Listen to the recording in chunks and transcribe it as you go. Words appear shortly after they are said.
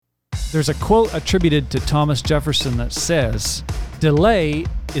There's a quote attributed to Thomas Jefferson that says, "Delay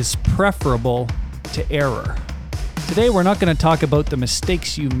is preferable to error." Today, we're not going to talk about the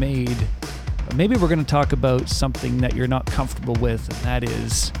mistakes you made, but maybe we're going to talk about something that you're not comfortable with, and that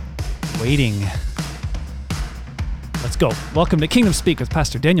is waiting. Let's go. Welcome to Kingdom Speak with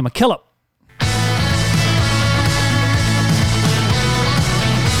Pastor Daniel McKillop.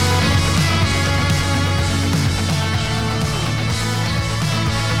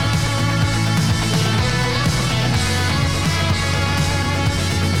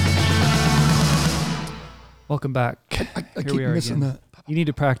 Welcome back. I keep missing that. You need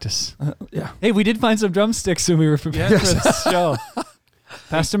to practice. Yeah. Hey, we did find some drumsticks when we were preparing for this show.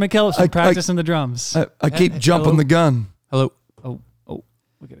 Pastor McKillop's been practicing the drums. I keep jumping the gun. Hello. Oh,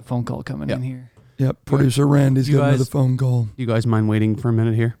 we got a phone call coming in here. Yep, producer Randy's got another phone call. You guys mind waiting for a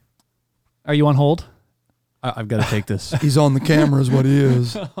minute here? Are you on hold? I've got to take this. He's on the camera is what he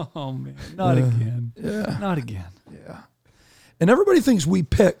is. Oh, man. Not again. Yeah. Not again. Yeah. And everybody thinks we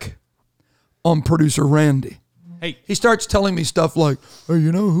pick on producer Randy. Hey. He starts telling me stuff like, "Hey,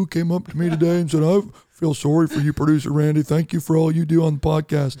 you know who came up to me today and said, I feel sorry for you, producer Randy. Thank you for all you do on the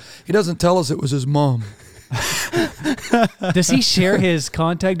podcast." He doesn't tell us it was his mom. Does he share his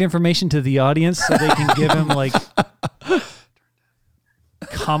contact information to the audience so they can give him like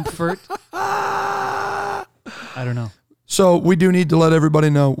comfort? I don't know. So we do need to let everybody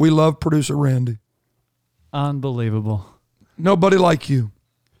know we love producer Randy. Unbelievable. Nobody like you.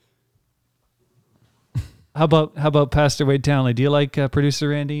 How about Pastor Wade Townley? Do you like producer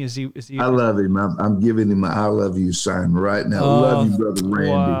Randy? Is he? I love him. I'm giving him an I love you sign right now. Love you, brother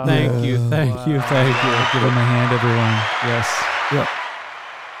Randy. Wow. Thank you. Give him a hand, everyone. Yes. Yeah.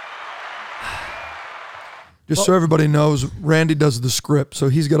 Just so everybody knows, Randy does the script, so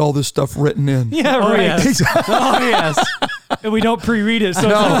he's got all this stuff written in. Yeah, right. Yes. Oh, yes. And we don't pre-read it. So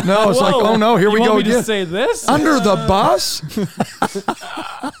No, it's like, oh no, here we go again. again. To say this? Under the bus?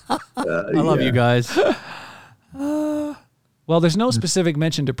 I love you guys. Well, there's no specific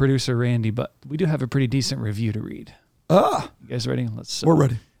mention to producer Randy, but we do have a pretty decent review to read. You guys ready? We're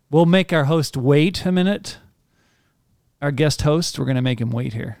ready. We'll make our host wait a minute. Our guest host, we're going to make him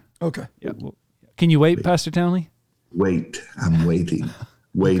wait here. Okay. Yeah. Can you wait, Pastor Townley? Wait. I'm waiting.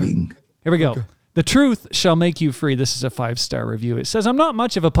 Waiting. Here we go. Okay. The truth shall make you free. This is a 5-star review. It says, "I'm not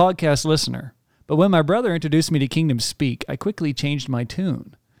much of a podcast listener, but when my brother introduced me to Kingdom Speak, I quickly changed my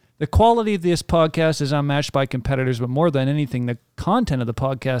tune. The quality of this podcast is unmatched by competitors, but more than anything, the content of the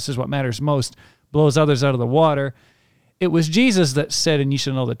podcast is what matters most, blows others out of the water. It was Jesus that said, and you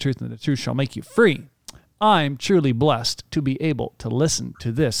shall know the truth, and the truth shall make you free. I'm truly blessed to be able to listen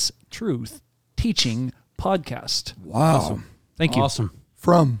to this truth teaching podcast." Wow. Awesome. Thank you. Awesome.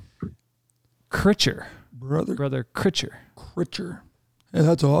 From Critcher. Brother Critcher. Hey,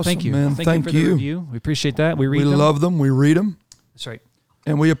 that's awesome, Thank you. man. Thank you for the review. We appreciate that. We read them. We love them. We read them. That's right.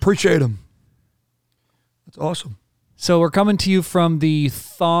 And we appreciate them. That's awesome. So we're coming to you from the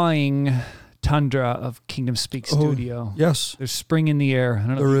thawing tundra of Kingdom Speak Studio. Yes. There's spring in the air. I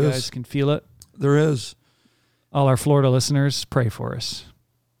don't know if you guys can feel it. There is. All our Florida listeners, pray for us.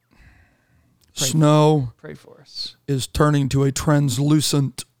 Snow Pray for us. is turning to a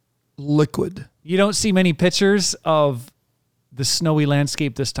translucent liquid. You don't see many pictures of the snowy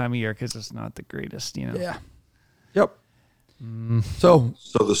landscape this time of year because it's not the greatest, you know. Yeah. Yep. So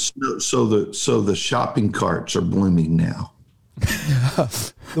the shopping carts are blooming now.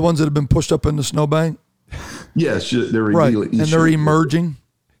 the ones that have been pushed up in the snowbank. Yes, they're right, revealing. and they're emerging.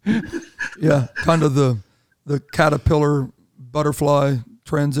 Yeah, kind of the caterpillar butterfly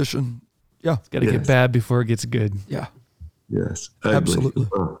transition. Yeah, It's got to get bad before it gets good. Yeah. Yes, absolutely.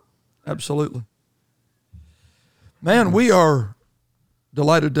 Absolutely. Man, we are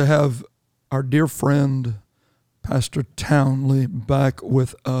delighted to have our dear friend Pastor Townley back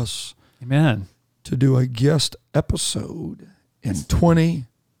with us. Amen. To do a guest episode in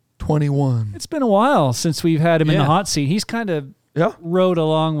 2021. It's been a while since we've had him in the hot seat. He's kind of rode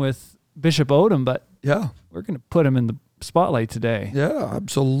along with Bishop Odom, but we're going to put him in the spotlight today. Yeah,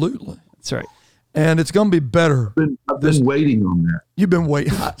 absolutely. That's right. And it's going to be better. I've been waiting on that. You've been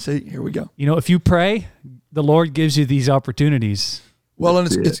waiting. See, here we go. You know, if you pray, the Lord gives you these opportunities. Well, and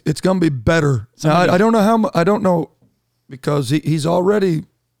it's going to be better. Now, I don't know I don't know, because he's already,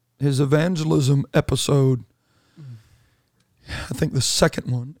 his evangelism episode, I think the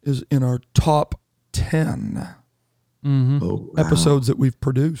second one is in our top 10 episodes that we've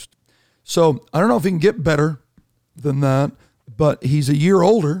produced. So I don't know if he can get better than that, but he's a year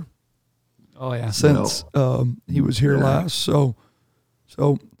older. Oh yeah, since he was here last. So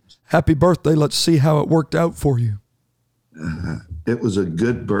happy birthday. Let's see how it worked out for you. it was a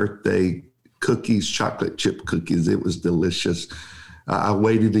good birthday. Cookies, chocolate chip cookies. It was delicious. I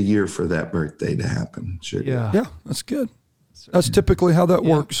waited a year for that birthday to happen. Sure. Yeah, that's good. That's typically how that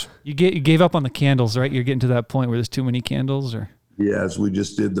works. You gave up on the candles, right? You're getting to that point where there's too many candles, or? Yes, we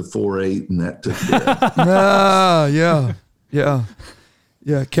just did the 4-8 and that took care of it.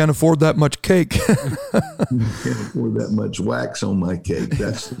 Yeah. Can't afford that much cake. Can't afford that much wax on my cake.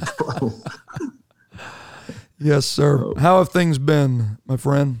 That's the problem. Yes, sir. How have things been, my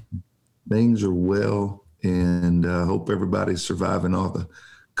friend? Things are well, and hope everybody's surviving all the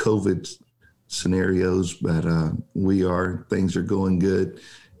COVID scenarios, but things are going good.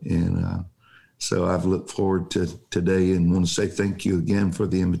 And so I've looked forward to today and want to say thank you again for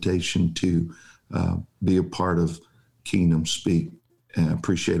the invitation to be a part of Kingdom Speak. And I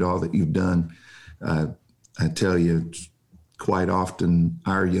appreciate all that you've done. I tell you, quite often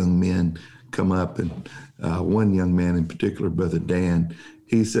our young men come up, and one young man in particular, Brother Dan,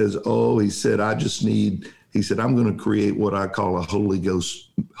 he said, I'm going to create what I call a Holy Ghost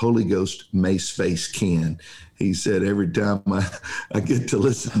mace face can. He said, every time I get to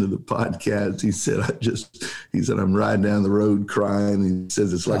listen to the podcast, he said, I'm riding down the road crying. He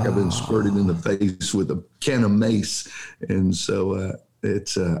says, it's like I've been squirted in the face with a can of mace. And so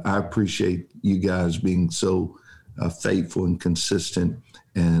I appreciate you guys being so faithful and consistent.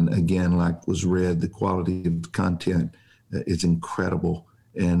 And again, like was read, the quality of the content is incredible.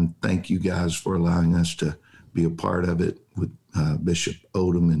 And thank you guys for allowing us to be a part of it with Bishop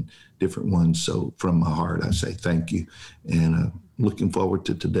Odom and different ones. So from my heart, I say thank you. And looking forward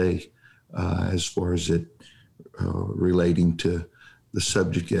to today as far as it relating to the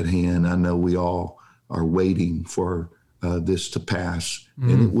subject at hand. I know we all are waiting for this to pass,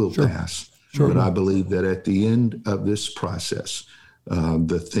 and it will pass. Sure. But I believe that at the end of this process,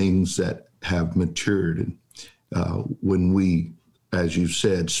 the things that have matured, when we, as you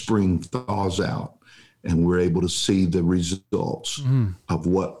said, spring thaws out and we're able to see the results of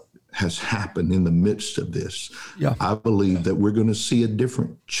what has happened in the midst of this. Yeah. I believe that we're going to see a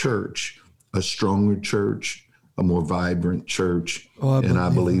different church, a stronger church, a more vibrant church. And I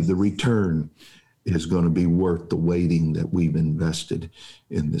believe the return is going to be worth the waiting that we've invested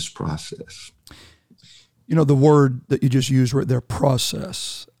in this process. You know, the word that you just used right there,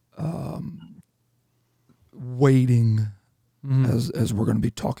 process, waiting, as we're going to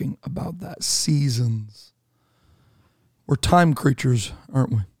be talking about that, seasons. We're time creatures,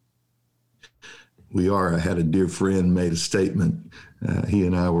 aren't we? We are. I had a dear friend made a statement. He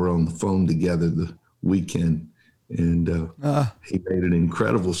and I were on the phone together the weekend, and he made an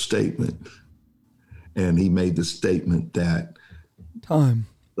incredible statement. And he made the statement that time,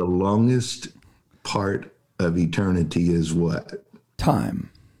 the longest part of eternity is what?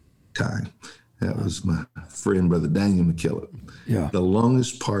 Time. That was my friend, Brother Daniel McKillop. Yeah. The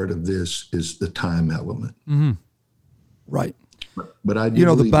longest part of this is the time element. Mm-hmm. Right. But I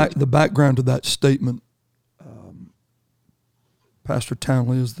do the background to that statement, Pastor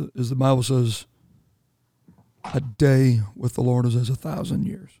Townley, is the Bible says, a day with the Lord is as 1,000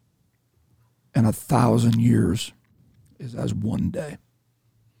 years. And 1,000 years is as one day.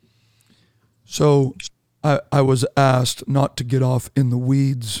 So I was asked not to get off in the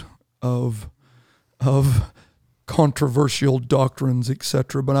weeds of controversial doctrines,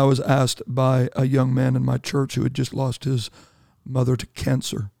 etc. But I was asked by a young man in my church who had just lost his mother to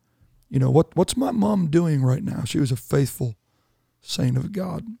cancer. You know, what's my mom doing right now? She was a faithful saint of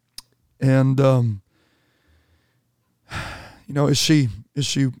God. And you know, is she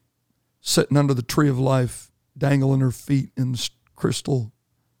sitting under the tree of life, dangling her feet in crystal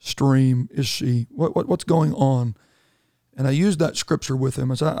stream? Is she, what's going on? And I used that scripture with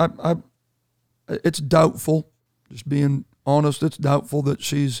him. As it's doubtful, just being honest, it's doubtful that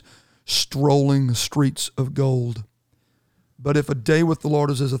she's strolling the streets of gold. But if a day with the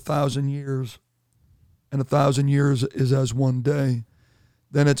Lord is as 1,000 years, and 1,000 years is as one day,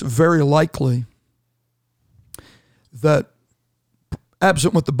 then it's very likely that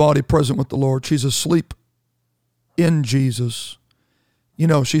absent with the body, present with the Lord, she's asleep in Jesus. You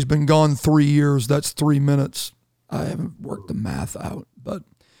know, she's been gone 3 years. That's 3 minutes. I haven't worked the math out, but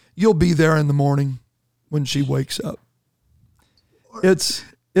you'll be there in the morning when she wakes up. It's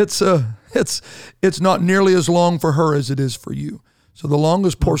not nearly as long for her as it is for you. So the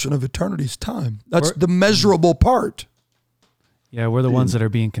longest portion of eternity is time. That's the measurable part. Yeah, we're the ones that are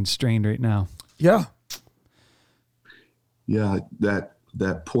being constrained right now. Yeah. Yeah,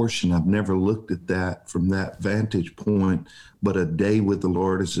 that portion, I've never looked at that from that vantage point, but a day with the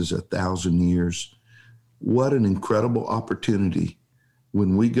Lord is 1,000 years. What an incredible opportunity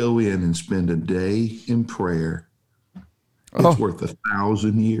when we go in and spend a day in prayer It's worth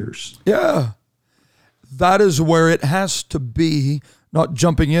 1,000 years. Yeah. That is where it has to be. Not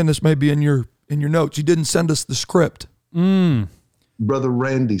jumping in, this may be in your notes. You didn't send us the script. Brother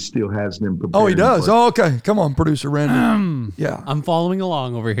Randy still has them prepared. Oh, he does? Oh, okay. Come on, producer Randy. Yeah. I'm following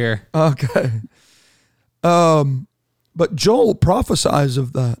along over here. Okay. But Joel prophesies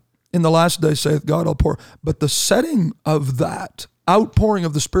of that. In the last day, saith God, I'll pour. But the setting of that outpouring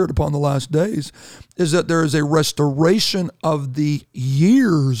of the Spirit upon the last days is that there is a restoration of the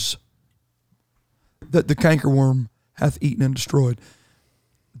years that the cankerworm hath eaten and destroyed.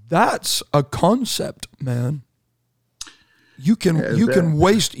 That's a concept, man. You can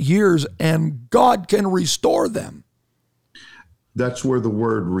waste years and God can restore them. That's where the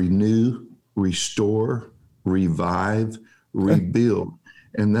word renew, restore, revive, rebuild.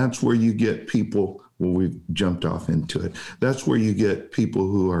 And that's where you get people, well, we've jumped off into it. That's where you get people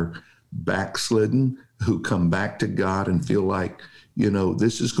who are backslidden, who come back to God and feel like,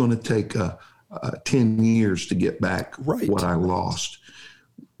 this is going to take 10 years to get back what I lost.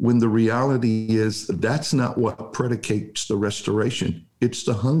 When the reality is that's not what predicates the restoration. It's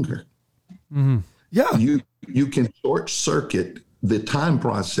the hunger. Mm-hmm. Yeah. You can short circuit the time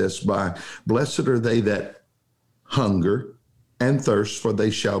process by blessed are they that hunger and thirst, for they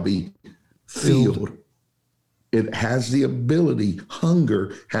shall be filled. It has the ability,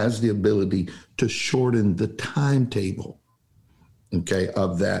 hunger has the ability to shorten the timetable,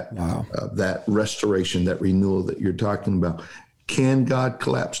 of that restoration, that renewal that you're talking about. Can God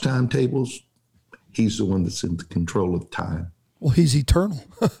collapse timetables? He's the one that's in control of time. Well, he's eternal.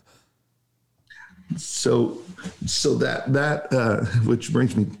 So that which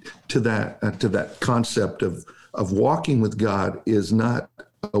brings me to that concept of walking with God is not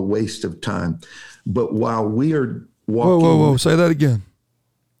a waste of time. But while we are walking, whoa, say that again.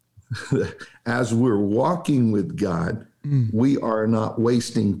 As we're walking with God, we are not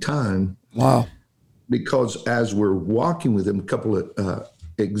wasting time. Wow. Because as we're walking with him, a couple of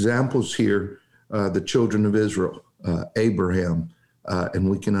examples here, the children of Israel, Abraham, and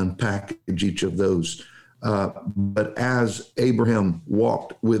we can unpackage each of those. But as Abraham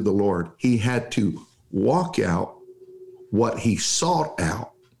walked with the Lord, he had to walk out what he sought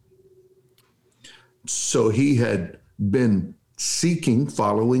out. So he had been seeking,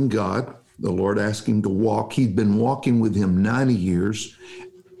 following God. The Lord asked him to walk. He'd been walking with him 90 years,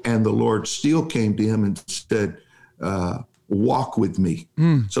 and the Lord still came to him and said, walk with me.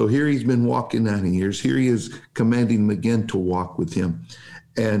 So here he's been walking 90 years. Here he is commanding him again to walk with him.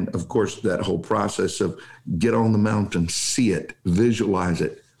 And of course, that whole process of get on the mountain, see it, visualize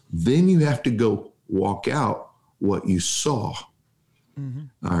it. Then you have to go walk out what you saw.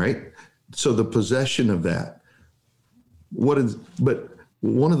 All right. So the possession of that. But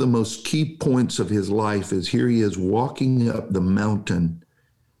one of the most key points of his life is here he is walking up the mountain,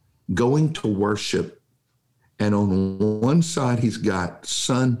 going to worship. And on one side, he's got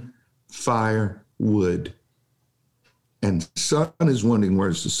sun, fire, wood. And son is wondering,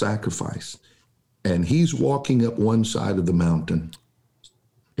 where's the sacrifice? And he's walking up one side of the mountain.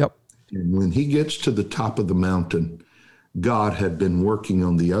 Yep. And when he gets to the top of the mountain, God had been working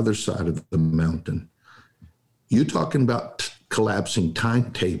on the other side of the mountain. You're talking about collapsing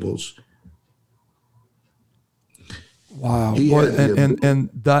timetables. Wow. And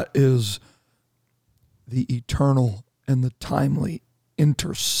that is the eternal and the timely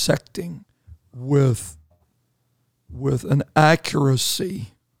intersecting with an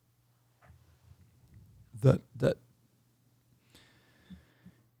accuracy that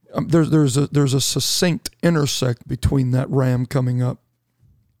there's a succinct intersect between that ram coming up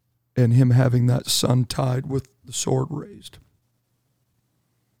and him having that sun tied with the sword raised.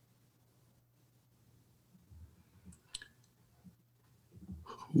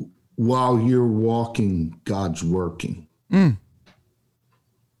 While you're walking, God's working.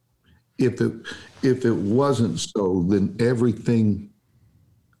 If it wasn't so, then everything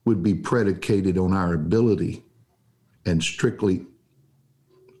would be predicated on our ability and strictly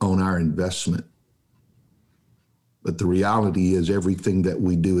on our investment. But the reality is everything that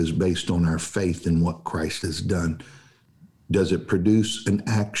we do is based on our faith in what Christ has done. Does it produce an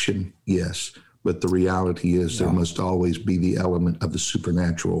action? Yes. But the reality is there must always be the element of the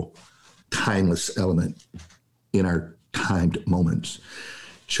supernatural, timeless element in our timed moments.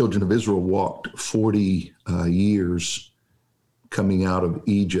 Children of Israel walked 40 years coming out of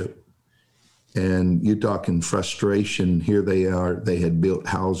Egypt. And you're talking frustration. Here they are. They had built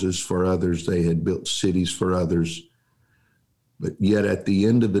houses for others. They had built cities for others. But yet at the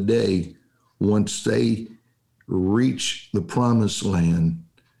end of the day, once they reach the promised land,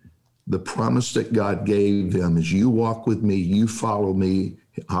 the promise that God gave them is, you walk with me, you follow me,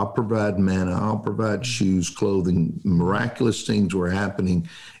 I'll provide manna, I'll provide shoes, clothing. Miraculous things were happening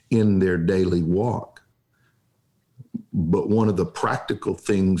in their daily walk. But one of the practical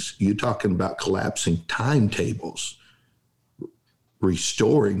things, you're talking about collapsing timetables,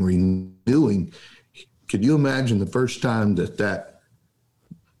 restoring, renewing. Could you imagine the first time that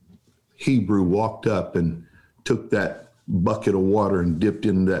Hebrew walked up and took that bucket of water and dipped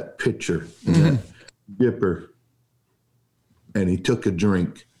into that pitcher, that dipper, and he took a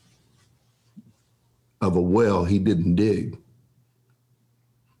drink of a well he didn't dig,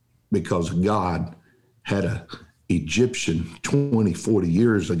 because God had a Egyptian 20, 40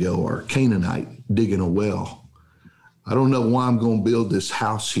 years ago, or a Canaanite digging a well. I don't know why I'm going to build this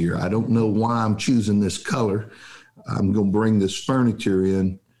house here. I don't know why I'm choosing this color. I'm going to bring this furniture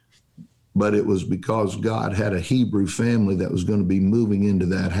in. But it was because God had a Hebrew family that was going to be moving into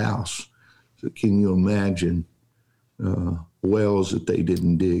that house. So can you imagine wells that they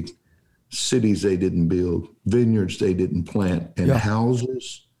didn't dig, cities they didn't build, vineyards they didn't plant, and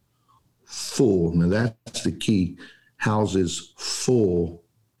houses full. Now that's the key. Houses full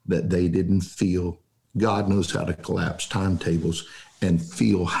that they didn't fill. God knows how to collapse timetables and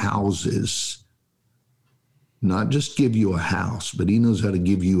fill houses. Not just give you a house, but he knows how to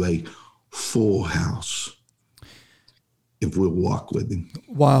give you a full house if we'll walk with him.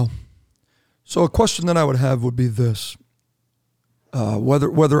 Wow. So a question that I would have would be this.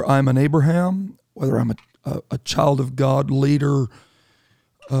 Whether I'm an Abraham, whether I'm a child of God, leader,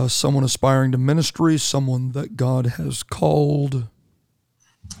 someone aspiring to ministry, someone that God has called,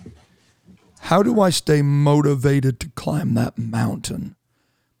 how do I stay motivated to climb that mountain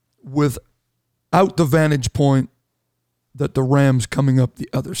without the vantage point that the ram's coming up the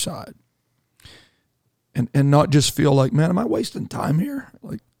other side? And not just feel like, man, am I wasting time here?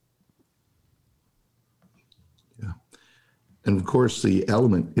 Like, yeah. And of course, the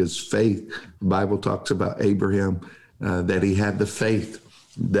element is faith. The Bible talks about Abraham, that he had the faith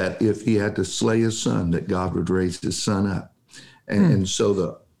that if he had to slay his son, that God would raise his son up. And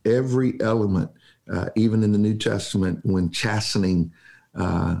so every element, even in the New Testament, when chastening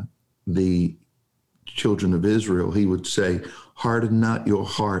the children of Israel, he would say, harden not your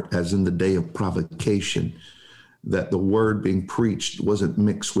heart as in the day of provocation, that the word being preached wasn't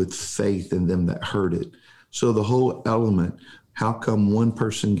mixed with faith in them that heard it. So the whole element, how come one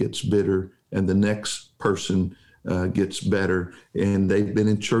person gets bitter and the next person gets better, and they've been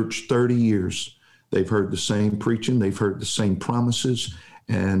in church 30 years. They've heard the same preaching, they've heard the same promises,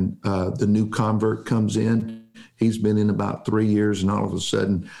 and the new convert comes in. He's been in about 3 years, and all of a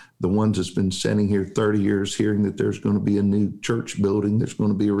sudden, the ones that's been sitting here 30 years, hearing that there's going to be a new church building, there's going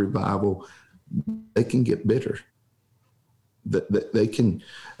to be a revival, they can get bitter. That they can,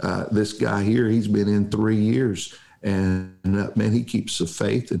 this guy here, he's been in 3 years, and man, he keeps the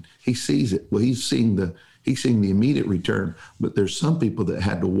faith, and he sees it. Well, he's seeing the immediate return, but there's some people that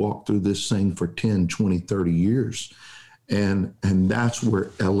had to walk through this thing for 10, 20, 30 years. And that's where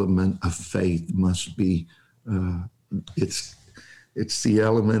element of faith must be. It's the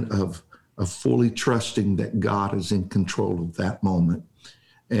element of fully trusting that God is in control of that moment.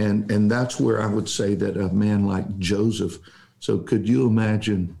 And that's where I would say that a man like Joseph, so could you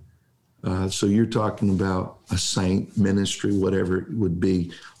imagine, so you're talking about a saint, ministry, whatever it would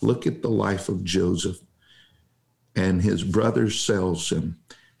be. Look at the life of Joseph. And his brothers sells him.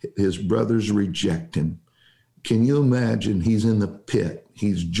 His brothers reject him. Can you imagine? He's in the pit.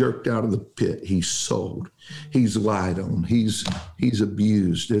 He's jerked out of the pit. He's sold. He's lied on. He's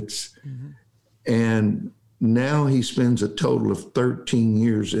abused. And now he spends a total of 13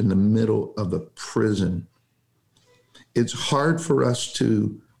 years in the middle of a prison. It's hard for us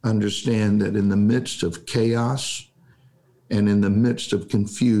to understand that in the midst of chaos and in the midst of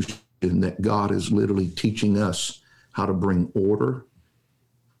confusion, that God is literally teaching us how to bring order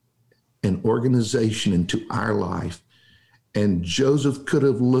and organization into our life. And Joseph could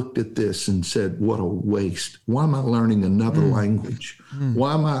have looked at this and said, what a waste. Why am I learning another language?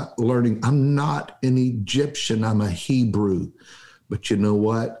 Why am I learning? I'm not an Egyptian, I'm a Hebrew. But you know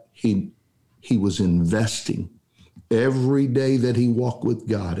what? He was investing. Every day that he walked with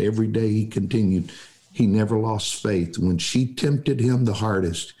God, every day he continued, he never lost faith. When she tempted him the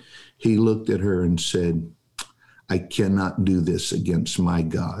hardest, he looked at her and said, I cannot do this against my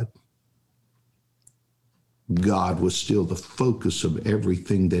God. God was still the focus of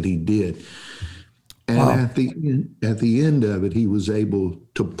everything that he did. And at the end of it, he was able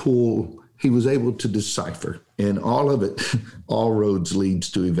to decipher. And all of it, all roads leads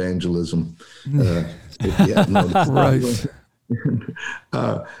to evangelism. Right.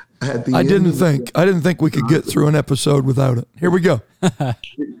 At the I end didn't of the think we could get through an episode without it. Here we go.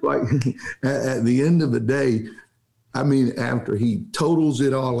 like at the end of the day, I mean, after he totals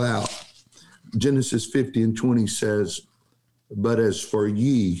it all out, Genesis 50:20 says, "But as for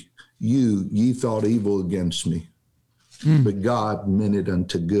ye thought evil against me, but God meant it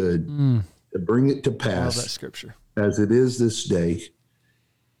unto good to bring it to I love that pass scripture. as it is this day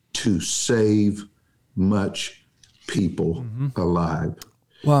to save much people alive."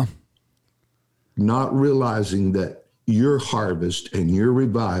 Wow. Not realizing that your harvest and your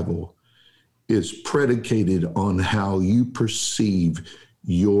revival is predicated on how you perceive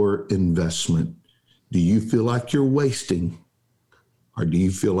your investment. Do you feel like you're wasting, or do you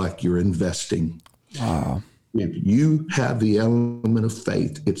feel like you're investing? Wow. If you have the element of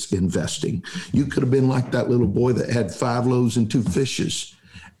faith, it's investing. You could have been like that little boy that had 5 loaves and 2 fishes.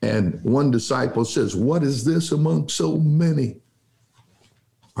 And one disciple says, "What is this among so many?"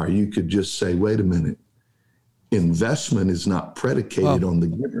 Or you could just say, wait a minute. Investment is not predicated on the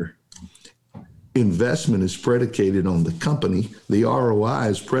giver. Investment is predicated on the company. The ROI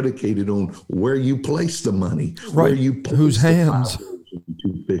is predicated on where you place the money, where Right. you place Whose the hands? 5 loaves and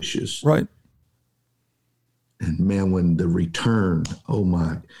 2 fishes. Right. And man, when the return, oh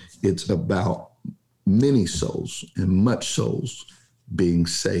my, it's about many souls and much souls being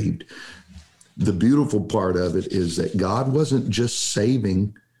saved. The beautiful part of it is that God wasn't just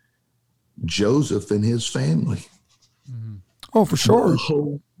saving Joseph and his family. Oh, for sure.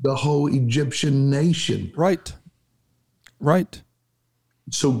 The whole Egyptian nation. Right. Right.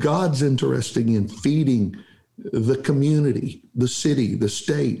 So God's interested in feeding the community, the city, the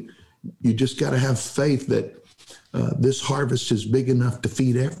state. You just got to have faith that this harvest is big enough to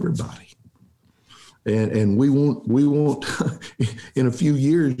feed everybody. And we won't in a few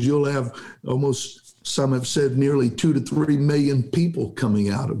years, you'll have almost, some have said, nearly 2 to 3 million people coming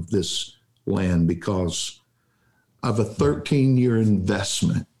out of this land because of a 13-year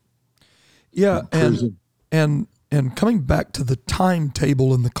investment. Yeah. And coming back to the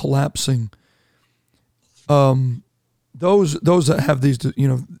timetable and the collapsing, those that have these,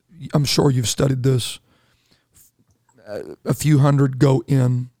 I'm sure you've studied this. A few hundred go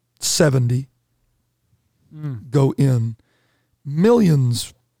in, 70 go in,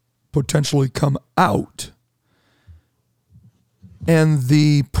 millions potentially come out. And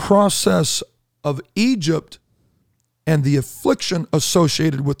the process of Egypt and the affliction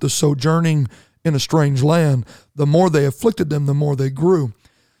associated with the sojourning in a strange land, the more they afflicted them, the more they grew.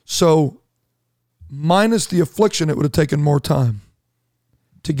 So minus the affliction, it would have taken more time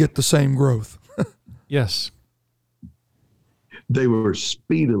to get the same growth. Yes. They were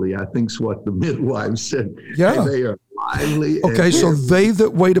speedily, I think is what the midwives said. Yeah. They are lively. Okay, so they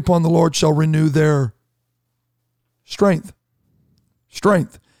that wait upon the Lord shall renew their strength.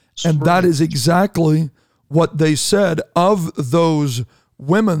 And that is exactly what they said of those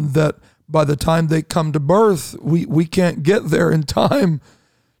women, that by the time they come to birth, we can't get there in time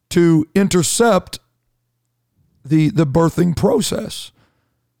to intercept the birthing process.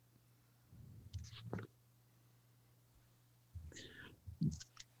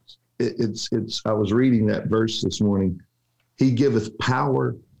 I was reading that verse this morning. He giveth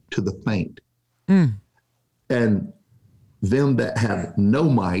power to the faint. And them that have no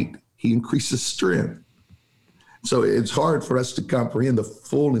might, he increases strength. So it's hard for us to comprehend the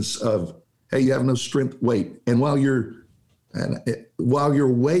fullness of, hey, you have no strength, wait. And while you're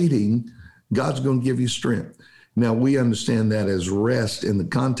waiting, God's going to give you strength. Now we understand that as rest in the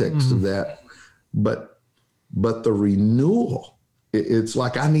context of that, but the renewal, it's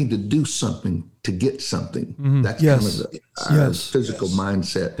like I need to do something to get something. That's kind of the physical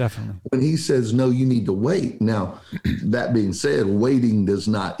mindset. Definitely. When he says, no, you need to wait. Now, that being said, waiting does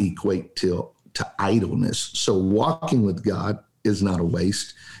not equate to idleness. So walking with God is not a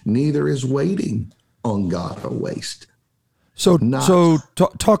waste. Neither is waiting on God a waste. So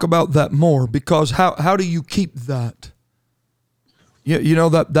talk about that more, because how do you keep that? Yeah,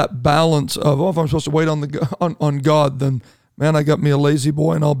 that balance of, if I'm supposed to wait on God, then man, I got me a lazy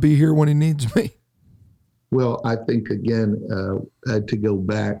boy and I'll be here when he needs me. Well, I think, again, I had to go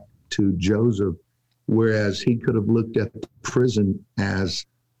back to Joseph, whereas he could have looked at the prison as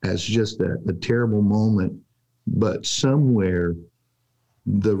just a terrible moment, but somewhere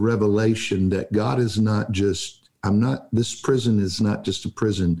the revelation that God is not just, this prison is not just a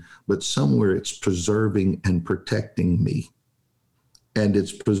prison, but somewhere it's preserving and protecting me. And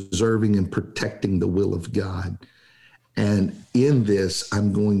it's preserving and protecting the will of God. And in this,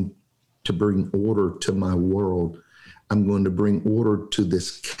 I'm going to bring order to my world. I'm going to bring order to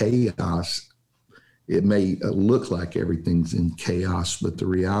this chaos. it may look like everything's in chaos, but the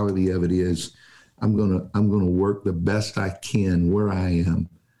reality of it is I'm gonna work the best I can where I am.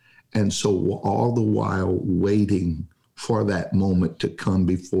 And so all the while waiting for that moment to come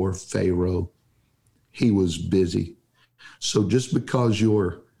before Pharaoh, he was busy. So just because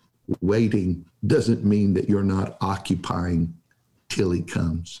you're waiting doesn't mean that you're not occupying till he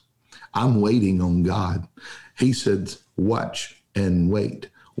comes. I'm waiting on God. He said, watch and wait.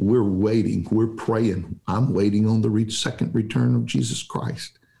 We're waiting. We're praying. I'm waiting on the second return of Jesus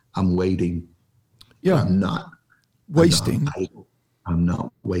Christ. I'm waiting. Yeah. I'm not Wasting. I'm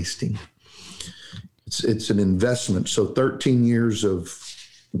not wasting. It's an investment. So 13 years of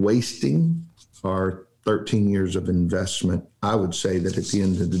wasting or 13 years of investment. I would say that at the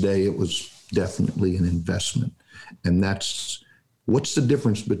end of the day, it was definitely an investment. And that's what's the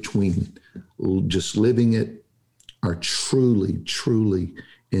difference between just living it or truly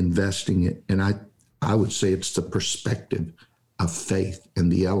investing it. And I would say it's the perspective of faith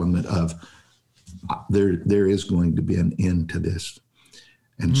and the element of there is going to be an end to this.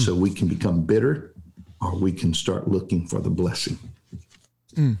 And so we can become bitter or we can start looking for the blessing.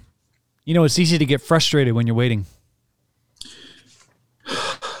 You know, it's easy to get frustrated when you're waiting.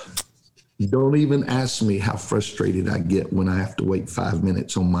 Don't even ask me how frustrated I get when I have to wait 5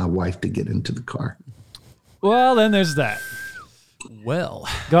 minutes on my wife to get into the car. Well, then there's that. Well,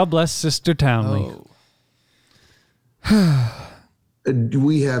 God bless Sister Townley.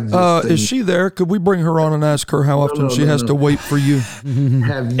 We have this thing. Is she there? Could we bring her on and ask her how often she has to wait for you?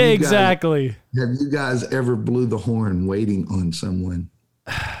 Have you Exactly. Have you guys ever blew the horn waiting on someone?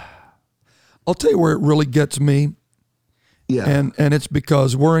 I'll tell you where it really gets me. Yeah. And it's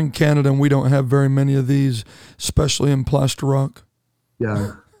because we're in Canada and we don't have very many of these, especially in Plaster Rock.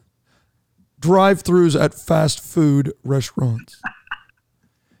 Yeah. Drive-throughs at fast food restaurants.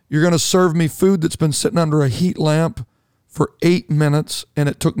 You're going to serve me food that's been sitting under a heat lamp for 8 minutes, and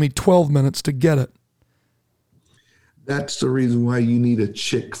it took me 12 minutes to get it. That's the reason why you need a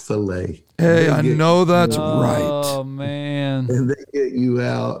Chick-fil-A. Hey, I know that's Oh, right. man. And they get you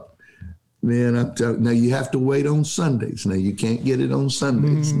out. Man, I'm telling. Now you have to wait on Sundays. Now you can't get it on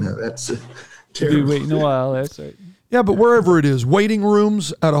Sundays. Now that's Be terrible. waiting a while. That's right. Yeah, but wherever it is, waiting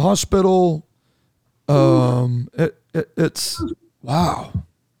rooms at a hospital, it's wow.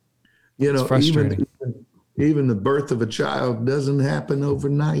 You know, It's frustrating. even the birth of a child doesn't happen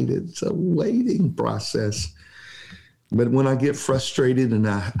overnight. It's a waiting process. But when I get frustrated and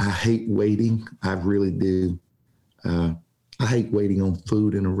I hate waiting, I really do. I hate waiting on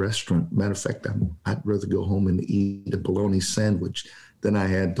food in a restaurant. Matter of fact, I'd rather go home and eat a bologna sandwich than I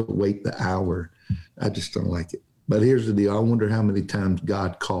had to wait the hour. I just don't like it. But here's the deal. I wonder how many times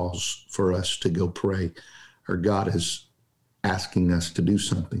God calls for us to go pray, or God is asking us to do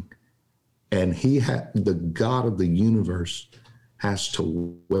something. And the God of the universe has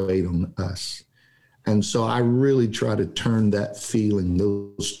to wait on us. And so I really try to turn that feeling,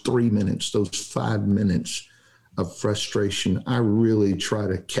 those 3 minutes, those 5 minutes of frustration, I really try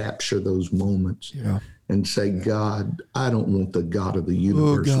to capture those moments and say, God, I don't want the God of the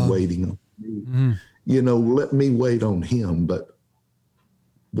universe waiting on me. You know, let me wait on him. But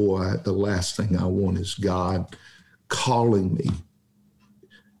boy, the last thing I want is God calling me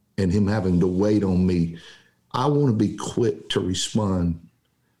and him having to wait on me. I want to be quick to respond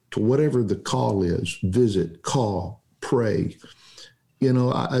to whatever the call is. Visit, call, pray. You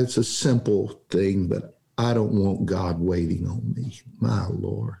know, it's a simple thing, but I don't want God waiting on me, my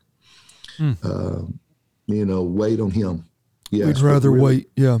Lord. You know, wait on him. Yes, We'd rather wait,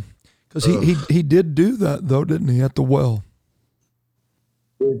 yeah. Because he did do that, though, didn't he, at the well?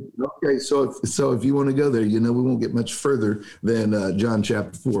 Okay, so if you want to go there, you know, we won't get much further than John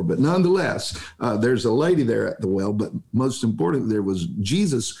chapter 4. But nonetheless, there's a lady there at the well. But most importantly, there was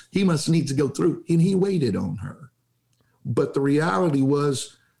Jesus. He must need to go through, and he waited on her. But the reality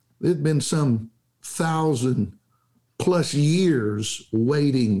was there'd been some 1,000+ years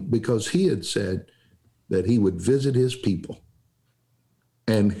waiting, because he had said that he would visit his people.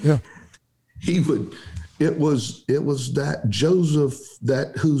 And he would, it was that Joseph,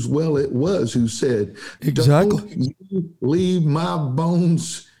 that whose well it was, who said, Exactly. Don't you leave my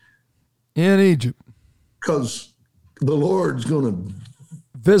bones In Egypt. because the Lord's going to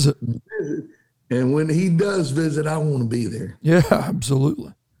Visit. visit. And when he does visit, I want to be there. Yeah,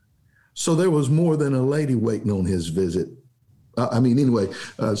 absolutely. So there was more than a lady waiting on his visit.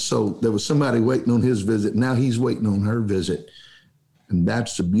 So there was somebody waiting on his visit. Now he's waiting on her visit. And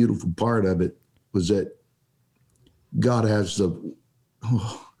that's the beautiful part of it, was that God's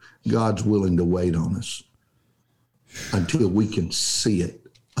willing to wait on us until we can see it.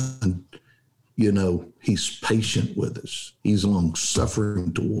 he's patient with us. He's long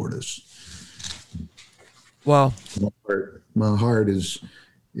suffering toward us. Wow. My heart is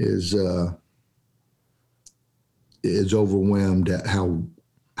overwhelmed at how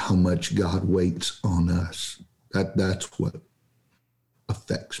much God waits on us. That's what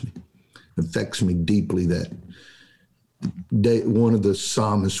affects me. It affects me deeply that one of the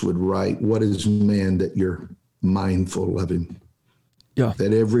psalmists would write, "What is man that you're mindful of him?" Yeah.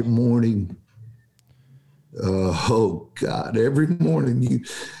 That every morning, oh God, every morning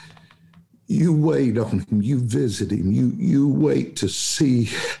you wait on him, you visit him, you wait to see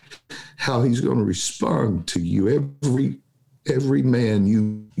how he's going to respond to you. Every man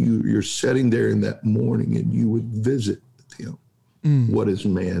you're sitting there in that morning and you would visit him. What is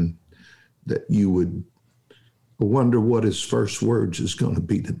man that you would wonder what his first words is going to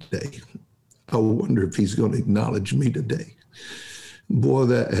be today? I wonder if he's going to acknowledge me today. Boy,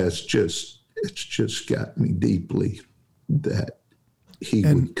 it's just got me deeply that he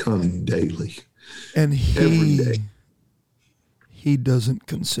would come daily. And every day. He doesn't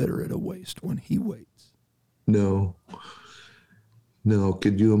consider it a waste when he waits. No.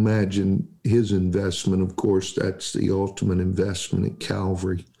 Could you imagine his investment? Of course, that's the ultimate investment at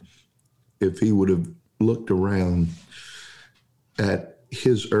Calvary. If he would have looked around at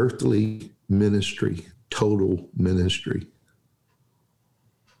his earthly ministry, total ministry,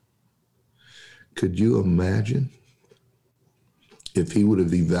 could you imagine if he would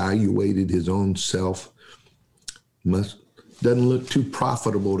have evaluated his own self? Doesn't look too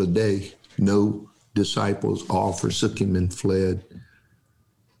profitable today. No disciples, all forsook him and fled.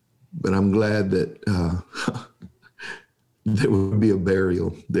 But I'm glad that there would be a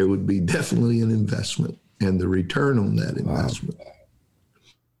burial. There would be definitely an investment and the return on that investment.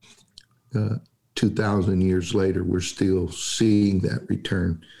 Wow. 2,000 years later, we're still seeing that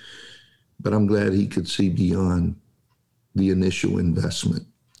return. But I'm glad he could see beyond the initial investment.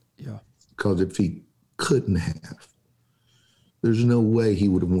 Yeah. Because if he couldn't have, there's no way he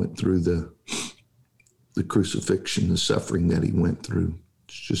would have went through the crucifixion, the suffering that he went through.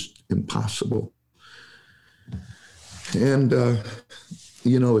 It's just impossible. And,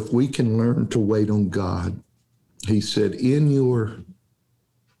 if we can learn to wait on God, he said, in your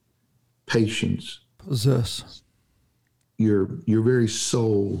patience, possess your very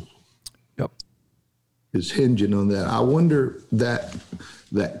soul. Yep. Is hinging on that. I wonder that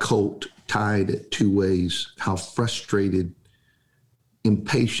colt tied at 2 ways, how frustrated,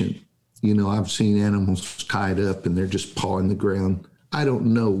 impatient. I've seen animals tied up and they're just pawing the ground. I don't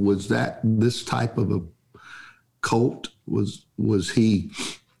know. Was that this type of a colt? Was he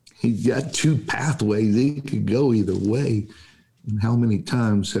got 2 pathways. He could go either way. And how many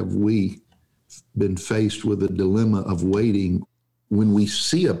times have we been faced with a dilemma of waiting when we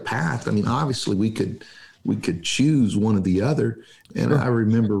see a path? I mean, obviously we could choose one or the other. And sure. I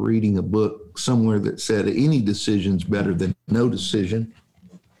remember reading a book somewhere that said any decision's better than no decision.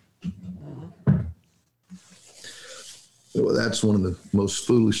 Well, that's one of the most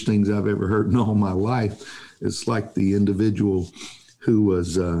foolish things I've ever heard in all my life. It's like the individual who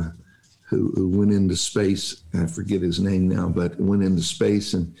was who went into space. I forget his name now, but went into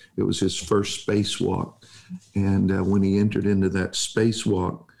space, and it was his first spacewalk. And when he entered into that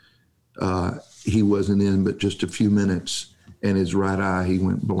spacewalk, he wasn't in but just a few minutes, and his right eye, he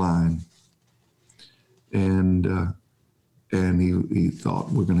went blind. And he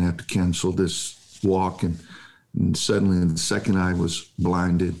thought, we're going to have to cancel this walk. And suddenly the second eye was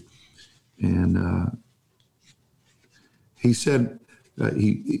blinded. And he said,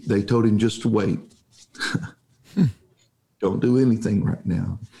 they told him just to wait. Don't do anything right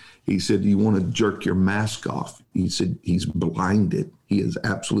now. He said, you want to jerk your mask off? He said, he's blinded. He is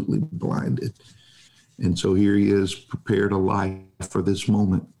absolutely blinded. And so here he is, prepared a life for this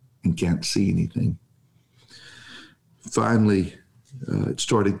moment and can't see anything. Finally, it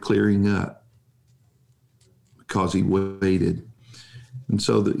started clearing up because he waited. And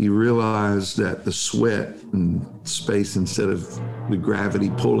so that you realize that the sweat and space, instead of the gravity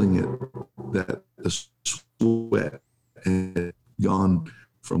pulling it, that the sweat had gone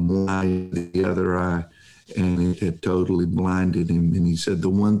from one eye to the other eye, and it had totally blinded him. And he said the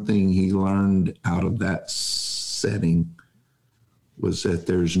one thing he learned out of that setting was that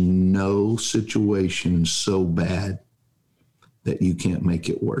there's no situation so bad that you can't make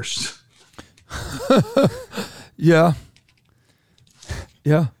it worse. Yeah.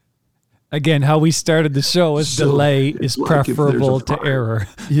 Yeah. Again, how we started the show is delay is like preferable to error.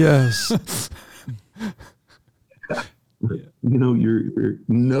 Yes. You know, you're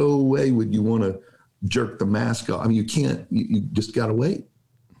no way would you want to jerk the mask off. I mean, you can't. You just got to wait.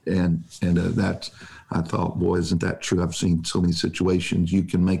 And that's, I thought, boy, isn't that true? I've seen so many situations. You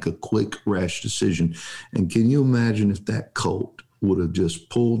can make a quick, rash decision. And can you imagine if that colt would have just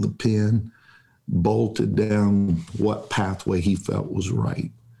pulled the pin, bolted down what pathway he felt was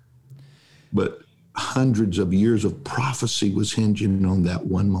right? But hundreds of years of prophecy was hinging on that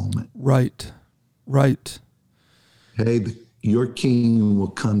one moment. Right. Hey, your king will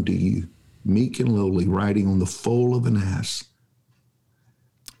come to you, meek and lowly, riding on the foal of an ass.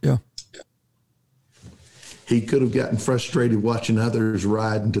 Yeah. He could have gotten frustrated watching others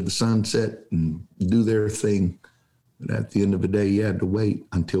ride into the sunset and do their thing. But at the end of the day, he had to wait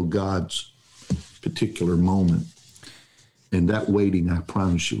until God's particular moment. And that waiting, I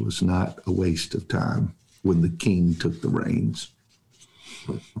promise you, was not a waste of time when the king took the reins.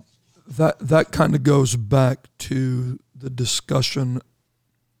 That kind of goes back to the discussion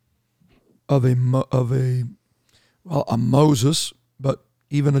of a Moses, but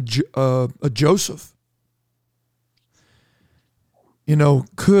even a Joseph. You know,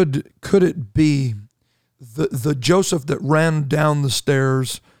 could it be the Joseph that ran down the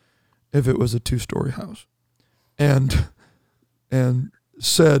stairs if it was a 2-story house and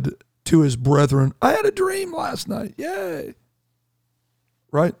said to his brethren, I had a dream last night. Yay.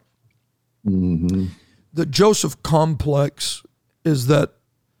 Right? Mm-hmm. The Joseph complex is that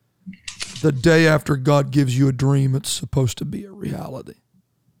the day after God gives you a dream, it's supposed to be a reality.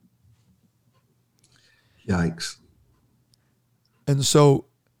 Yikes. And so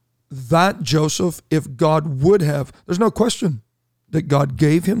that Joseph, if God would have, there's no question that God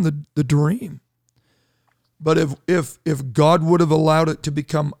gave him the dream. But if God would have allowed it to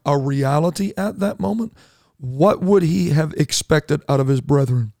become a reality at that moment, what would he have expected out of his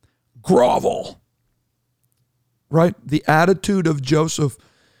brethren? Grovel. Right? The attitude of Joseph.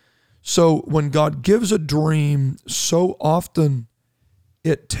 So when God gives a dream, so often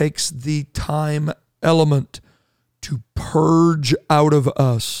it takes the time element to purge out of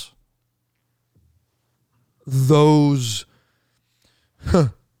us those, I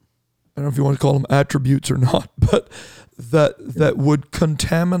don't know if you want to call them attributes or not, but that would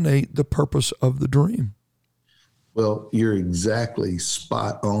contaminate the purpose of the dream. Well, you're exactly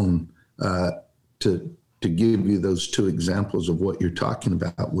spot on to give you those two examples of what you're talking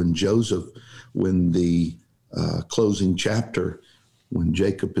about. When the closing chapter, when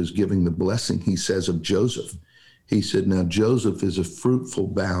Jacob is giving the blessing, he says of Joseph, he said, now Joseph is a fruitful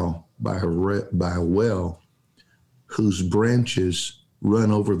bough by a well whose branches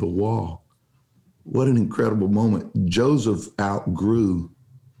run over the wall. What an incredible moment. Joseph grew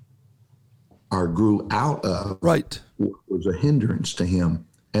out of right what was a hindrance to him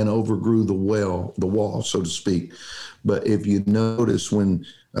and overgrew the wall, so to speak. But if you notice when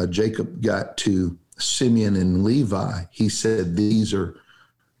Jacob got to Simeon and Levi, he said, these are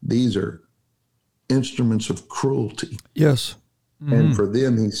instruments of cruelty. Yes. Mm-hmm. And for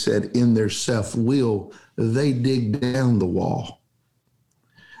them, he said, in their self-will, they dig down the wall.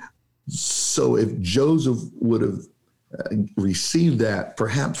 So if Joseph would have received that,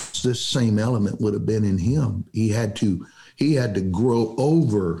 perhaps this same element would have been in him. He had to grow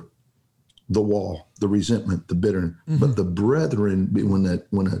over the wall, the resentment, the bitterness. Mm-hmm. But the brethren,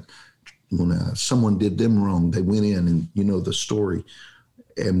 when someone did them wrong, they went in, and you know the story,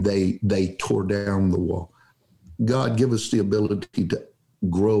 and they tore down the wall. God, give us the ability to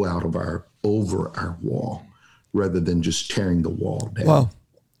grow over our wall, rather than just tearing the wall down.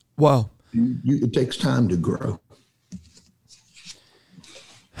 Wow. It takes time to grow.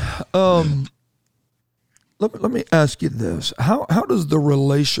 Let me ask you this. How does the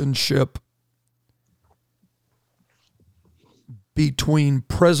relationship between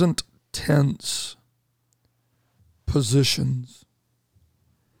present tense positions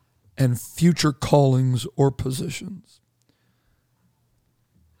and future callings or positions,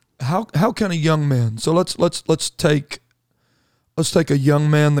 how can a young man, so let's take a young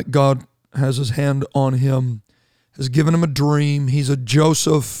man that God has his hand on him, has given him a dream, he's a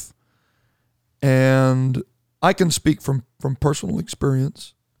Joseph, and I can speak from personal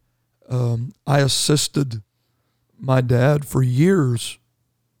experience. I assisted my dad for years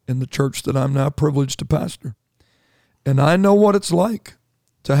in the church that I'm now privileged to pastor. And I know what it's like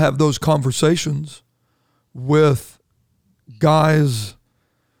to have those conversations with guys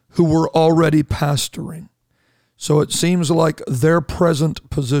who were already pastoring. So it seems like their present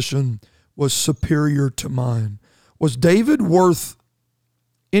position was superior to mine. Was David worth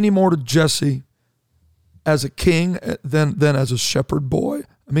any more to Jesse as a king than as a shepherd boy?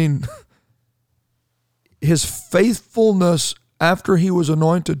 I mean, his faithfulness after he was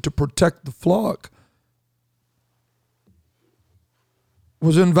anointed to protect the flock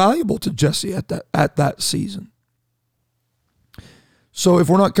was invaluable to Jesse at that season. So if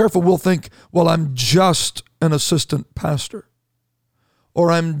we're not careful, we'll think, well, I'm just an assistant pastor,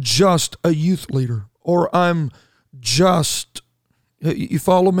 or I'm just a youth leader, or I'm just, you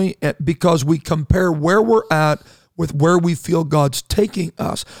follow me? Because we compare where we're at with where we feel God's taking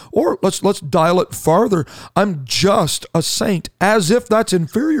us. Or let's dial it farther. I'm just a saint, as if that's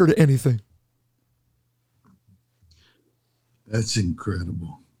inferior to anything. That's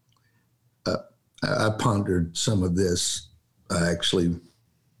incredible. I pondered some of this. I actually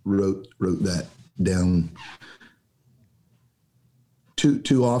wrote that down.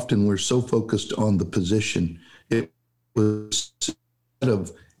 Too often we're so focused on the position. It was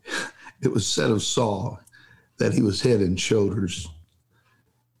said of Saul that he was head and shoulders.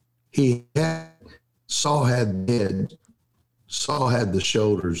 Saul had the head, Saul had the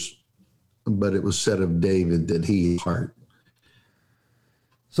shoulders, but it was said of David that he had heart.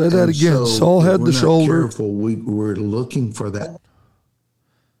 Say that again. So Saul had the shoulder. Careful, we're looking for that.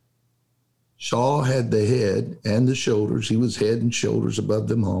 Saul had the head and the shoulders. He was head and shoulders above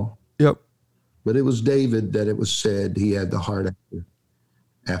them all. Yep. But it was David that it was said he had the heart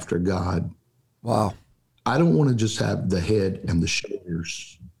after God. Wow. I don't want to just have the head and the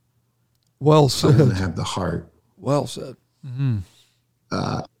shoulders. Well said. I want to have the heart. Well said. Mm-hmm.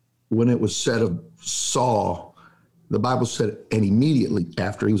 When it was said of Saul, the Bible said, and immediately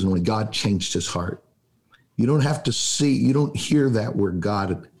after he was anointed, God changed his heart. You don't have to see, you don't hear that where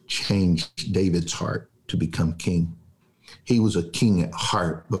God changed David's heart to become king. He was a king at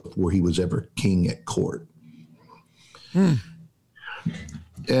heart before he was ever king at court.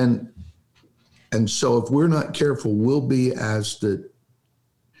 And so if we're not careful, we'll be as the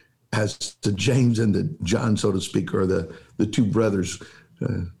James and the John, so to speak, or the two brothers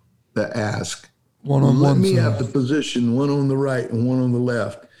that ask, let me have the position, one on the right and one on the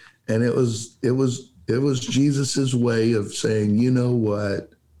left. And it was Jesus's way of saying, you know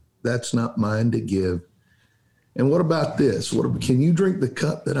what, that's not mine to give. And what about this? Can you drink the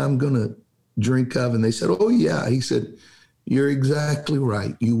cup that I'm going to drink of? And they said, oh yeah. He said, you're exactly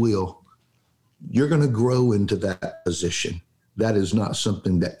right. You will. You're going to grow into that position. That is not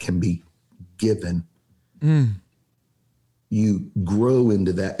something that can be given. You grow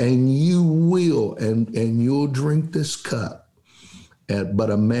into that, and you will, and you'll drink this cup. But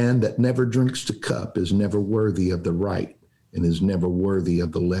a man that never drinks the cup is never worthy of the right and is never worthy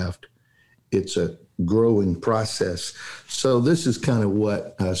of the left. It's a growing process. So this is kind of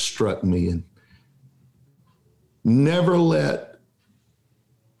what struck me. And never let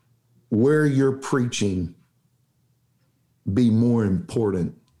where you're preaching be more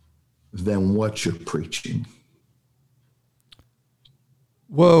important than what you're preaching.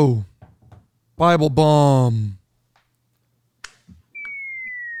 Whoa. Bible bomb.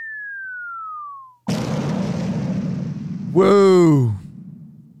 Whoa.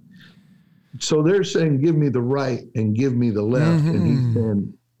 So they're saying, give me the right and give me the left. Mm-hmm. And he's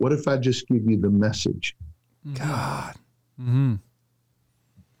saying, what if I just give you the message? God. Mm-hmm.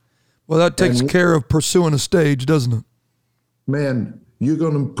 Well, that takes care of pursuing a stage, doesn't it? Man, you're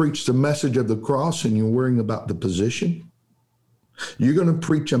going to preach the message of the cross and you're worrying about the position. You're going to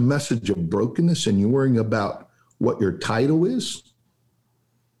preach a message of brokenness and you're worrying about what your title is.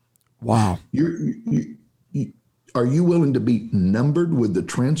 Wow. Are you willing to be numbered with the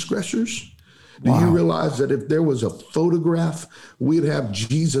transgressors? Do you realize that if there was a photograph, we'd have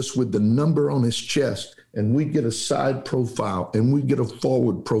Jesus with the number on his chest, and we'd get a side profile and we'd get a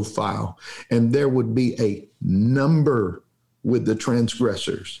forward profile, and there would be a number with the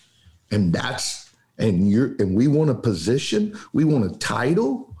transgressors. And we want a position, we want a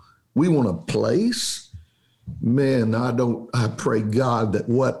title, we want a place. Man, I pray God that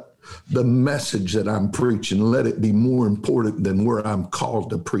the message that I'm preaching, let it be more important than where I'm called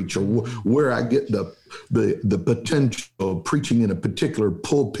to preach or where I get the potential of preaching in a particular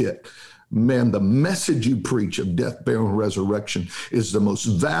pulpit. Man, the message you preach of death, burial, and resurrection is the most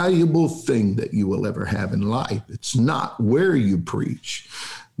valuable thing that you will ever have in life. It's not where you preach.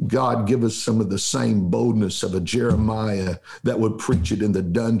 God, give us some of the same boldness of a Jeremiah that would preach it in the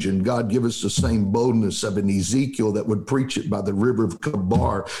dungeon. God, give us the same boldness of an Ezekiel that would preach it by the river of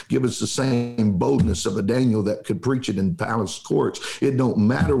Kabar. Give us the same boldness of a Daniel that could preach it in palace courts. It don't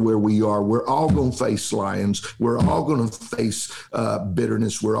matter where we are. We're all going to face lions. We're all going to face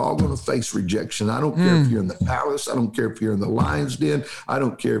bitterness. We're all going to face rejection. I don't care if you're in the palace. I don't care if you're in the lion's den. I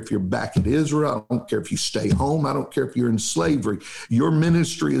don't care if you're back in Israel. I don't care if you stay home. I don't care if you're in slavery. Your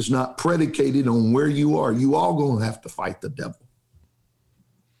ministry is not predicated on where you are. You all going to have to fight the devil.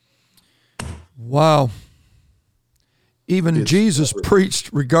 Wow. Even Jesus preached,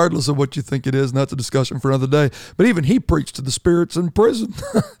 regardless of what you think it is, and that's a discussion for another day, but even he preached to the spirits in prison.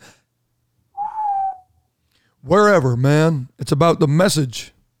 Wherever, man. It's about the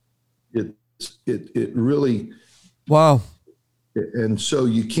message. It really. Wow. And so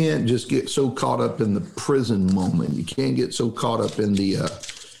you can't just get so caught up in the prison moment. You can't get so caught up in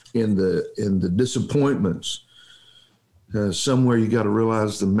the disappointments. Somewhere you got to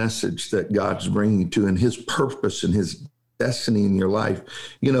realize the message that God's bringing you to, and His purpose and His destiny in your life.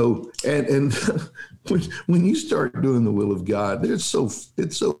 You know, and when you start doing the will of God, it's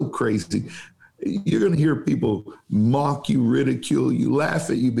so crazy. You're going to hear people mock you, ridicule you, laugh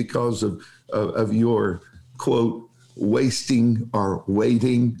at you because of your, quote, wasting or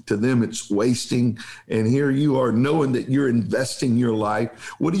waiting. To them, it's wasting. And here you are knowing that you're investing your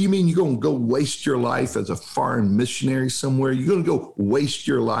life. What do you mean you're going to go waste your life as a foreign missionary somewhere? You're going to go waste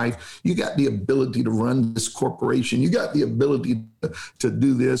your life. You got the ability to run this corporation. You got the ability to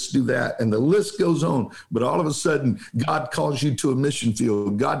do this, do that, and the list goes on. But all of a sudden, God calls you to a mission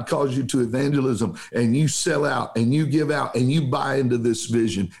field. God calls you to evangelism, and you sell out and you give out and you buy into this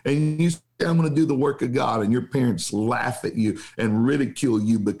vision, and you say, I'm going to do the work of God, and your parents laugh at you and ridicule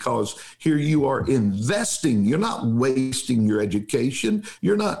you because here you are investing. You're not wasting your education.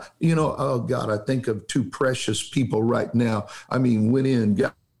 You're not, oh God, I think of two precious people right now. I mean, went in,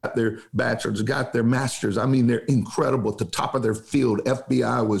 got their bachelor's, got their master's. I mean, they're incredible at the top of their field.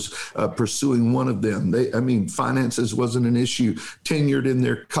 FBI was pursuing one of them. Finances wasn't an issue, tenured in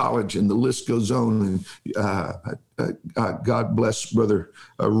their college, and the list goes on. And God bless Brother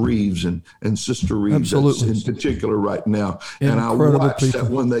Reeves and Sister Reeves in particular right now. And I watched that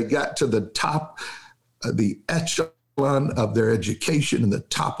when they got to the top of the echelon of their education and the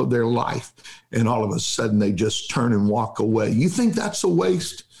top of their life, and all of a sudden they just turn and walk away. You think that's a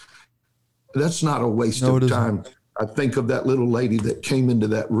waste? That's not a waste of time. I think of that little lady that came into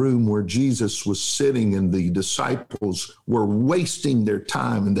that room where Jesus was sitting, and the disciples were wasting their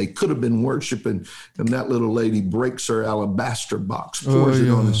time, and they could have been worshiping. And that little lady breaks her alabaster box, pours it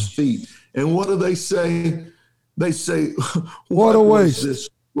on his feet. And what do they say? They say, what a waste. This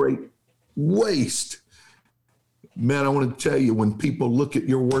great waste. Man, I want to tell you, when people look at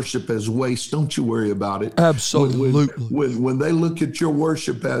your worship as waste, don't you worry about it. Absolutely. When they look at your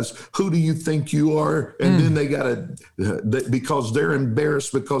worship as, who do you think you are? And then they got to, because they're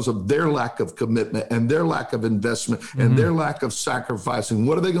embarrassed because of their lack of commitment and their lack of investment and their lack of sacrificing.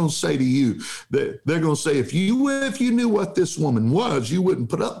 What are they going to say to you? They're going to say, if you knew what this woman was, you wouldn't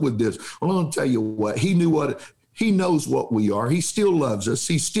put up with this. Well, I'm going to tell you what, he knows what we are. He still loves us.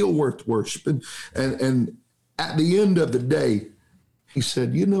 He's still worth worshiping. And at the end of the day, he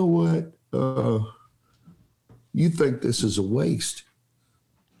said, you know what? You think this is a waste.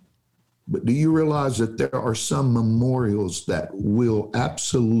 But do you realize that there are some memorials that will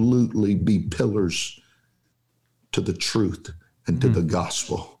absolutely be pillars to the truth and to the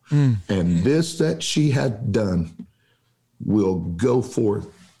gospel? And this that she had done will go forth.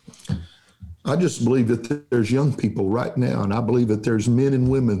 I just believe that there's young people right now, and I believe that there's men and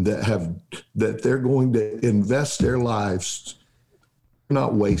women that they're going to invest their lives. They're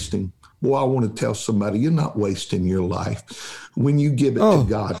not wasting. Boy, I want to tell somebody, you're not wasting your life. When you give it to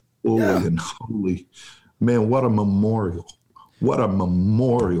God fully and holy, man, what a memorial. What a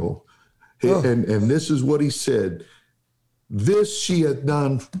memorial. And this is what he said. This she had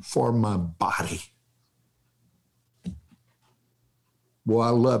done for my body. Boy, I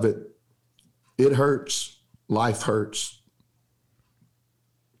love it. It hurts. Life hurts.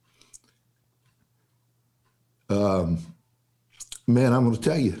 Man, I'm going to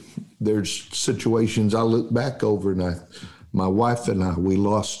tell you, there's situations I look back over, and my wife and I, we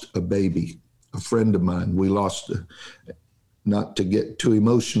lost a baby, a friend of mine. We lost, not to get too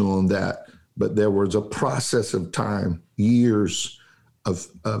emotional on that, but there was a process of time, years of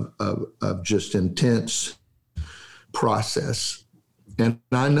just intense process. And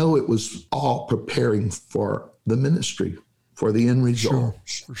I know it was all preparing for the ministry, for the end result.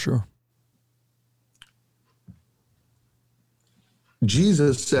 Sure, for sure.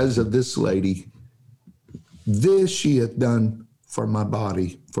 Jesus says of this lady, this she hath done for my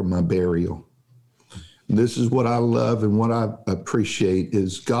body, for my burial. This is what I love and what I appreciate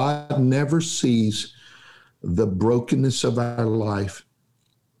is God never sees the brokenness of our life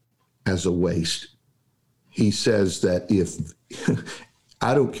as a waste. He says that if,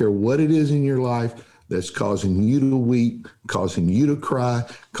 I don't care what it is in your life that's causing you to weep, causing you to cry,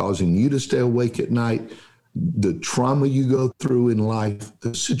 causing you to stay awake at night, the trauma you go through in life,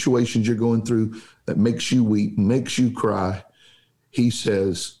 the situations you're going through that makes you weep, makes you cry, he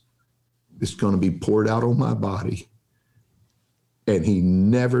says, it's going to be poured out on my body. and he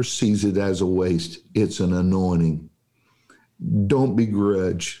never sees it as a waste. It's an anointing. Don't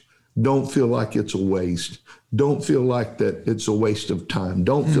begrudge. Don't feel like it's a waste. Don't feel like that it's a waste of time.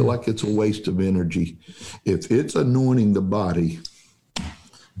 Don't feel like it's a waste of energy. If it's anointing the body,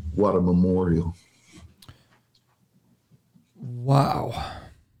 what a memorial. Wow.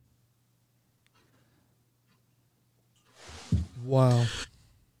 Wow.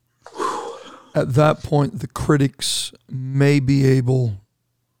 At that point, the critics may be able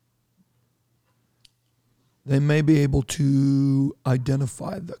to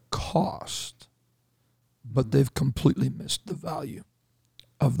identify the cost, but they've completely missed the value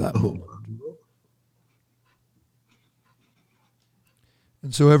of that moment.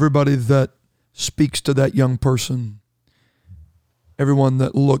 And so everybody that speaks to that young person, everyone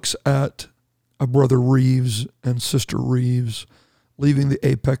that looks at a Brother Reeves and Sister Reeves leaving the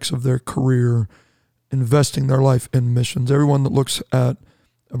apex of their career, investing their life in missions, everyone that looks at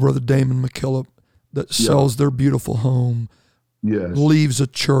a Brother Damon McKillop that sells their beautiful home, leaves a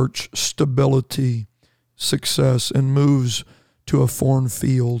church, stability, success, and moves to a foreign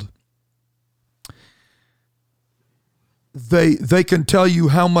field. They can tell you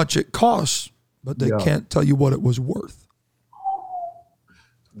how much it costs, but they can't tell you what it was worth.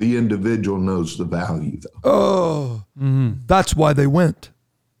 The individual knows the value, though. Oh, that's why they went.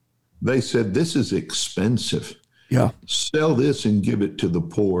 They said, this is expensive. Yeah. Sell this and give it to the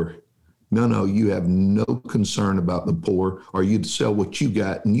poor. No, you have no concern about the poor, or you'd sell what you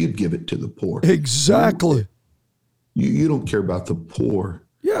got and you'd give it to the poor. Exactly. You don't care about the poor.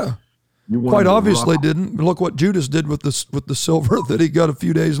 Yeah. Quite obviously didn't. Look what Judas did with the silver that he got a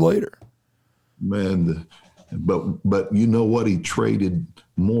few days later. Man, but you know what? He traded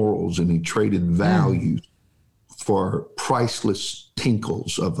morals and he traded values for priceless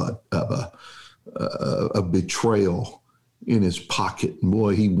tinkles of a betrayal in his pocket. And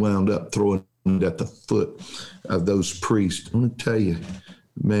boy, he wound up throwing it at the foot of those priests. I'm going to tell you,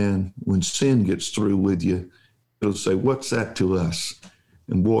 man, when sin gets through with you, it'll say, what's that to us?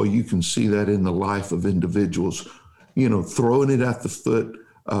 And boy, you can see that in the life of individuals, throwing it at the foot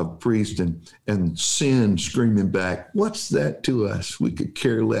of priest and sin screaming back, what's that to us? We could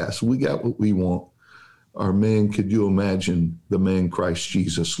care less. We got what we want. Or man, could you imagine the man Christ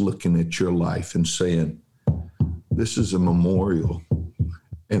Jesus looking at your life and saying, this is a memorial.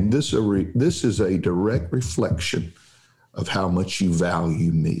 And this is a direct reflection of how much you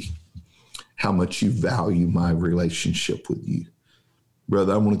value me, how much you value my relationship with you.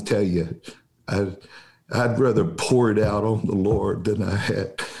 Brother, I want to tell you, I'd rather pour it out on the Lord than I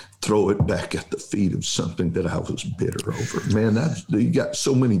had throw it back at the feet of something that I was bitter over. Man, you got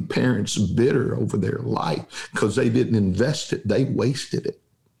so many parents bitter over their life because they didn't invest it. They wasted it.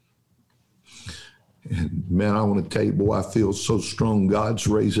 And man, I want to tell you, boy, I feel so strong. God's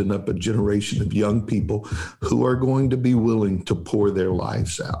raising up a generation of young people who are going to be willing to pour their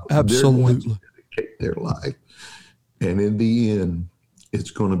lives out. Absolutely. They're going to dedicate their life. And in the end,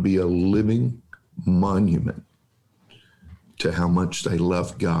 it's going to be a living monument to how much they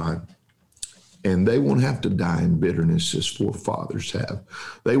love God. And they won't have to die in bitterness as forefathers have.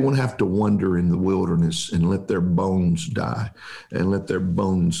 They won't have to wander in the wilderness and let their bones die and let their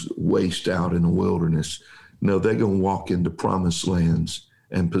bones waste out in the wilderness. No, they're going to walk into promised lands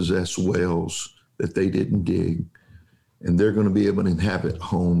and possess wells that they didn't dig. And they're going to be able to inhabit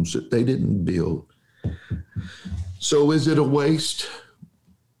homes that they didn't build. So is it a waste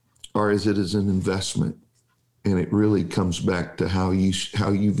or is it as an investment? And it really comes back to how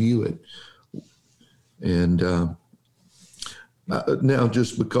you view it. And now,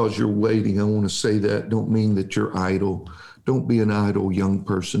 just because you're waiting, I want to say that don't mean that you're idle. Don't be an idle young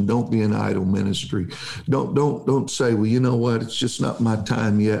person. Don't be an idle ministry. Don't say, well, you know what? It's just not my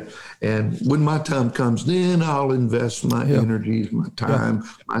time yet. And when my time comes, then I'll invest my energies, my time,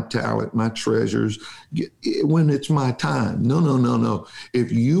 my talent, my treasures. When it's my time. No.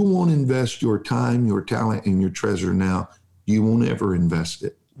 If you won't invest your time, your talent, and your treasure now, you won't ever invest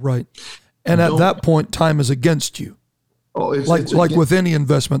it. Right. And at that point, time is against you. Oh, it's like with any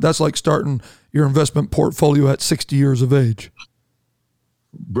investment. That's like starting your investment portfolio at 60 years of age.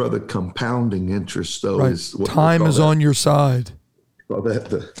 Brother, compounding interest, though, is what time is on your side. Well,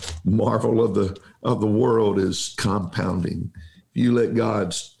 that the marvel of the world is compounding. You let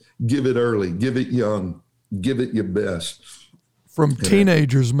God give it early, give it young, give it your best. From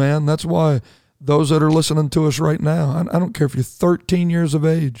teenagers, man. That's why those that are listening to us right now, I don't care if you're 13 years of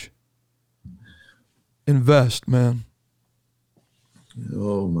age. Invest, man.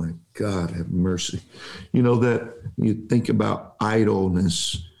 Oh my God, have mercy. You know that you think about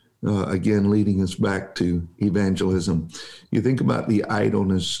idleness again, leading us back to evangelism. You think about the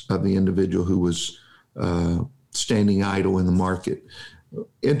idleness of the individual who was standing idle in the market.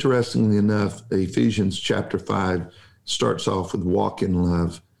 Interestingly enough, Ephesians chapter 5 starts off with walk in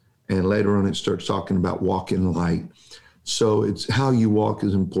love, and later on it starts talking about walk in light. So it's how you walk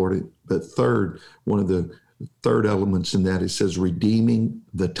is important. But third, one of the third elements in that, it says redeeming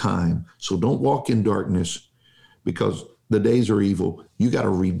the time. So don't walk in darkness because the days are evil. You got to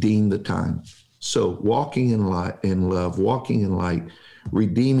redeem the time. So walking in light, in love, walking in light,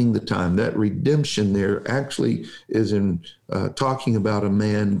 redeeming the time. That redemption there actually is in talking about a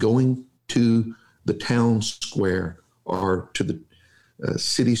man going to the town square or to the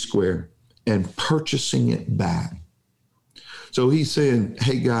city square and purchasing it back. So he's saying,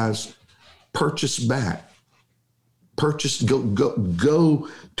 hey guys, purchase back. Purchase, go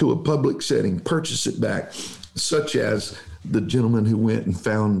to a public setting, purchase it back, such as the gentleman who went and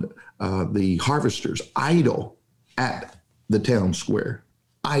found the harvesters idle at the town square,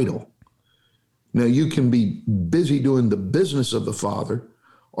 idle. Now you can be busy doing the business of the Father,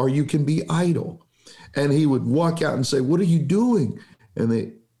 or you can be idle. And he would walk out and say, what are you doing? And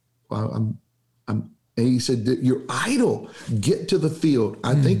they, well, and he said, you're idle, get to the field.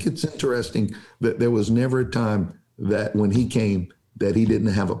 I think it's interesting that there was never a time that when he came that he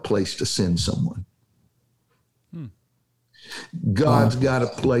didn't have a place to send someone. God's got a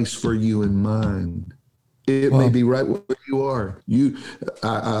place for you in mind. It may be right where you are.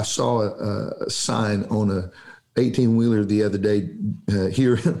 I saw a sign on a 18-wheeler the other day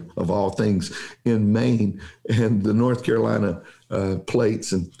here, of all things, in Maine, and the North Carolina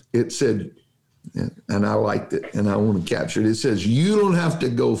plates, and it said, and I liked it, and I want to capture it. It says, you don't have to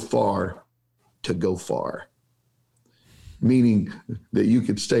go far to go far. Meaning that you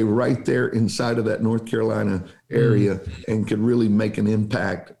could stay right there inside of that North Carolina area and could really make an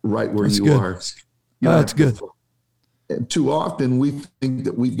impact right where you are. That's good. And too often we think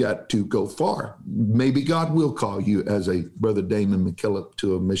that we've got to go far. Maybe God will call you, as a Brother Damon McKillop,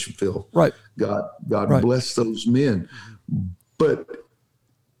 to a mission field. Right. God Right. bless those men. But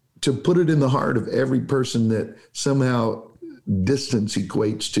to put it in the heart of every person that somehow distance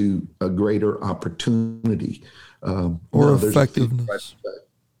equates to a greater opportunity. Or effectiveness.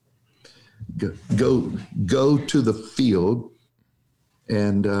 Go to the field.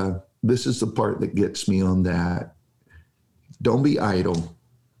 And this is the part that gets me on that. Don't be idle.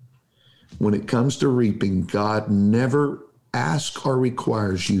 When it comes to reaping, God never asks or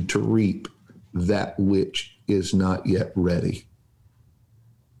requires you to reap that which is not yet ready.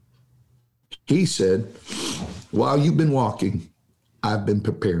 He said, while you've been walking, I've been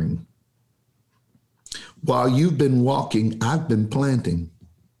preparing. While you've been walking, I've been planting.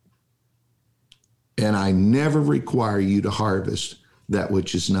 And I never require you to harvest that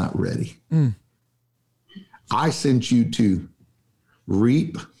which is not ready. I sent you to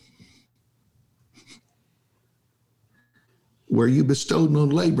reap where you bestowed no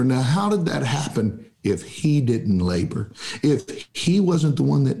labor. Now, how did that happen if he didn't labor? If he wasn't the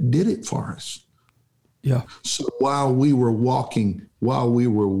one that did it for us? Yeah. So while we were walking, while we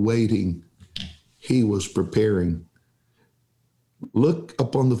were waiting, he was preparing. Look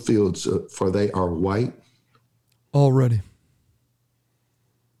upon the fields, for they are white. Already.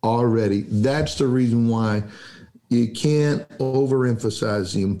 That's the reason why you can't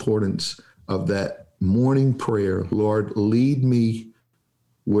overemphasize the importance of that morning prayer. Lord, lead me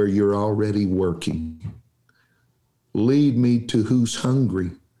where you're already working. Lead me to who's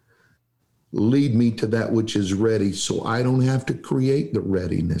hungry. Lead me to that which is ready, so I don't have to create the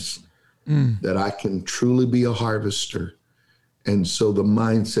readiness, that I can truly be a harvester. And so the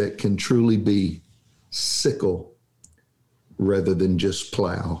mindset can truly be sickle rather than just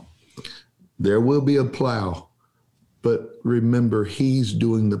plow. There will be a plow, but remember, he's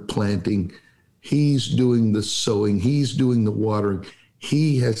doing the planting. He's doing the sowing. He's doing the watering.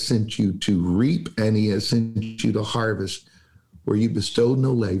 He has sent you to reap, and he has sent you to harvest where you bestowed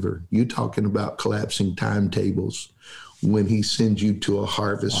no labor. You talking about collapsing timetables when he sends you to a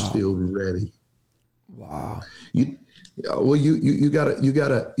harvest field ready. Wow. You gotta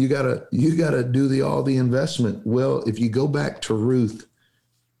do all the investment. Well, if you go back to Ruth,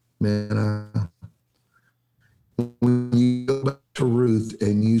 man, when you go back to Ruth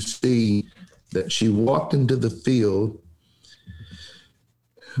and you see that she walked into the field,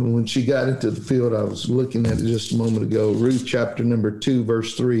 when she got into the field, I was looking at it just a moment ago, Ruth chapter number 2,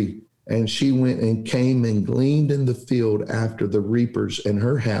 verse 3, and she went and came and gleaned in the field after the reapers, and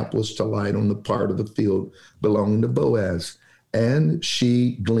her hap was to light on the part of the field belonging to Boaz. And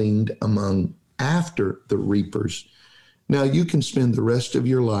she gleaned among after the reapers. Now you can spend the rest of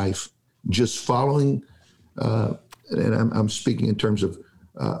your life just following, and I'm speaking in terms of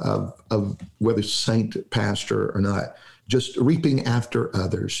whether saint, pastor or not, just reaping after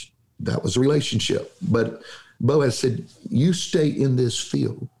others. That was a relationship. But Boaz said, you stay in this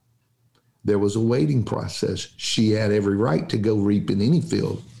field. There was a waiting process. She had every right to go reap in any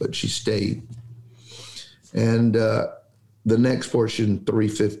field, but she stayed. And the next portion,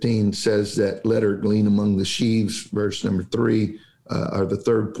 3:15, says that let her glean among the sheaves. Verse number 3, or the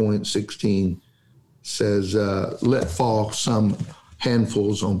third point, 16, says let fall some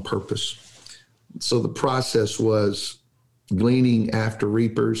handfuls on purpose. So the process was gleaning after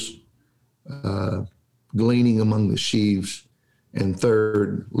reapers, gleaning among the sheaves, and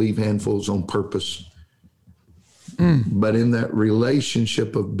third, leave handfuls on purpose. But in that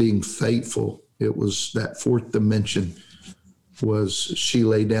relationship of being faithful, it was that fourth dimension was she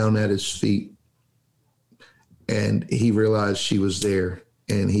lay down at his feet and he realized she was there.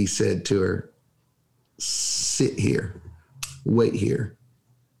 And he said to her, sit here, wait here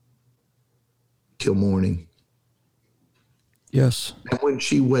till morning. Yes. And when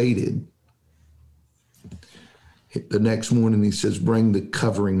she waited, the next morning he says, bring the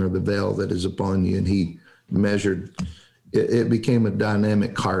covering or the veil that is upon you. And he measured. It became a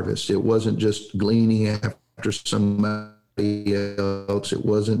dynamic harvest. It wasn't just gleaning after somebody else. It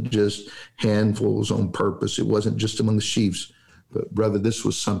wasn't just handfuls on purpose. It wasn't just among the sheaves. But brother, this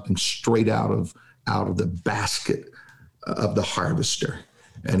was something straight out of the basket of the harvester.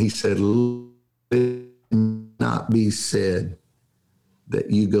 And he said, let it not be said that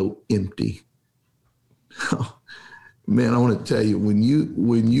you go empty. Man, I want to tell you, when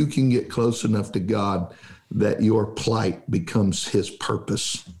you can get close enough to God, that your plight becomes his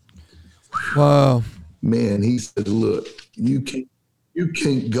purpose. Wow. Man, he said, look, you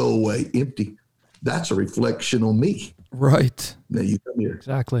can't go away empty. That's a reflection on me. Right. Now you come here.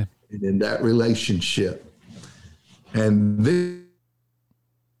 Exactly. And in that relationship. And then,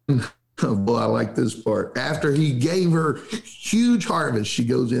 oh boy, I like this part. After he gave her huge harvest, she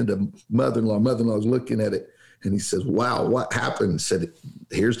goes into mother-in-law. Mother-in-law's looking at it. And he says, wow, what happened? Said,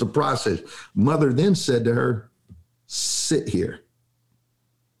 here's the process. Mother then said to her, sit here.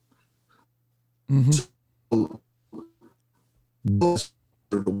 So,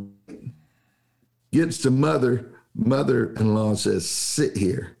 gets to mother-in-law says, sit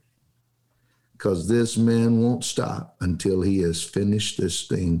here. Because this man won't stop until he has finished this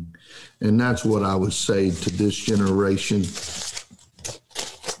thing. And that's what I would say to this generation.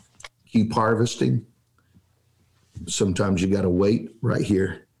 Keep harvesting. Sometimes you got to wait right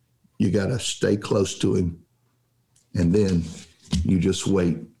here. You got to stay close to him. And then you just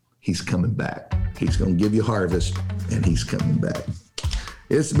wait. He's coming back. He's going to give you harvest, and he's coming back.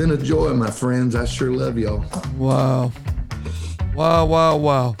 It's been a joy, my friends. I sure love y'all. Wow. Wow, wow,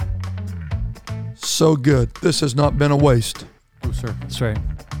 wow. So good. This has not been a waste. Oh, sir. That's right.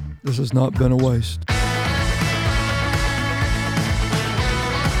 This has not been a waste.